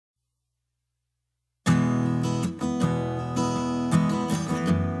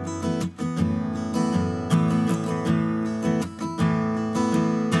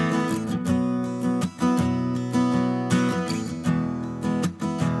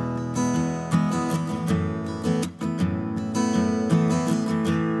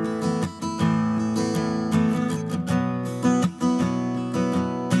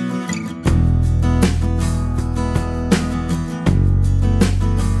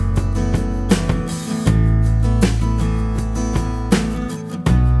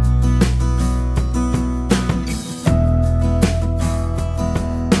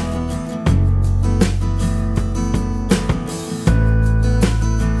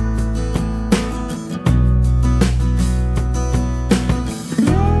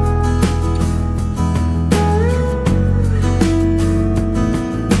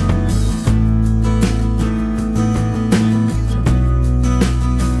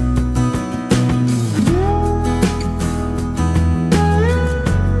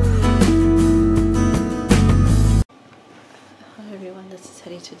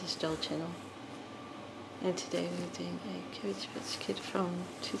And today we're doing a Cabbage kit from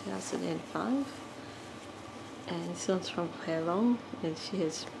 2005, and this one's from PlayAlong, and she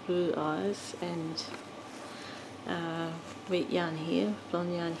has blue eyes and wheat yarn here,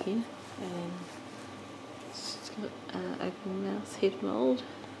 blonde yarn here, and she's got open mouth head mould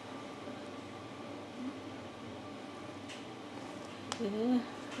there, and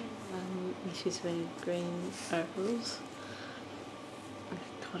she's wearing green overalls,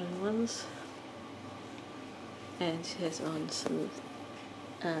 cotton ones. And she has on some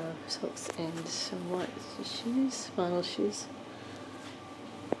socks and some white shoes, vinyl shoes.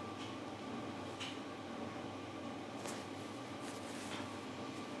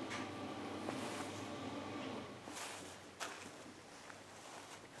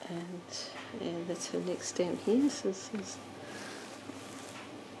 And yeah, that's her next stamp here. So this is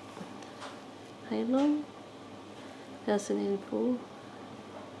PlayAlong, 2004.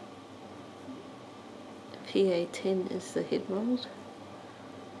 PA10 is the head mould.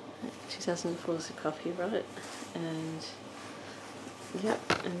 2004 is the copyright, and yep,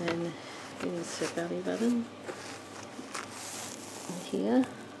 and then here's the belly button here.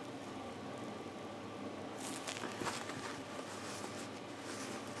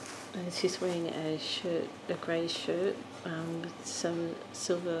 And she's wearing a shirt, a grey shirt with some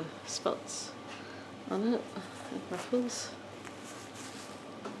silver spots on it, and ruffles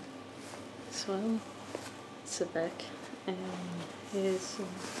as well. It's the back, and here's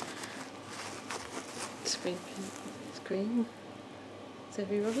screen print. It's green.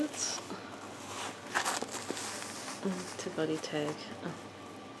 Debbie Roberts. To body tag.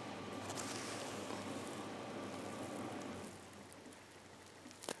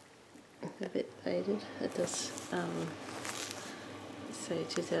 A bit faded. It does say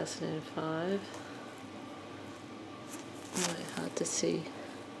 2005. Really hard to see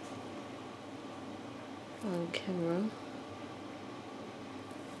on camera.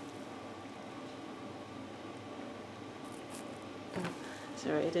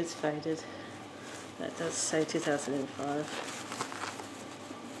 Sorry, it is faded. That does say 2005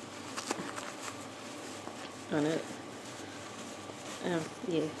 on it.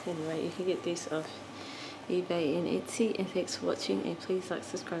 Yeah, anyway, you can get these off eBay and Etsy, and thanks for watching, and please like,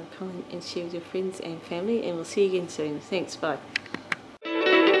 subscribe, comment and share with your friends and family, and we'll see you again soon. Thanks, bye.